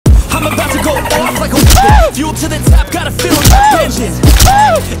I'm about to go off like a weapon. Fuel to the top, gotta feel like vengeance.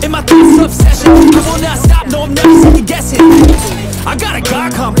 In my thoughts, obsession, I will not stop, no, I'm never second guessing. I got a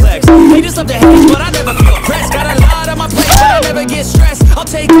God complex, haters love to hate, but I never feel oppressed. Got a lot on my plate, but I never get stressed. I'll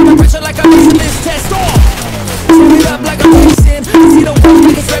take all the pressure like I'm missing this test. Turn it up like I'm racing, I see the world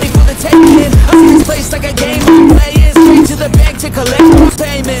like it's ready for the taking. I see this place like a game I'm playing, straight to the bank to collect my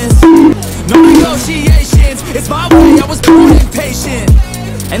payments. No negotiations, it's my way, I was born impatient.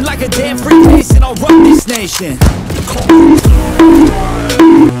 And like a damn free nation, I'll run this nation.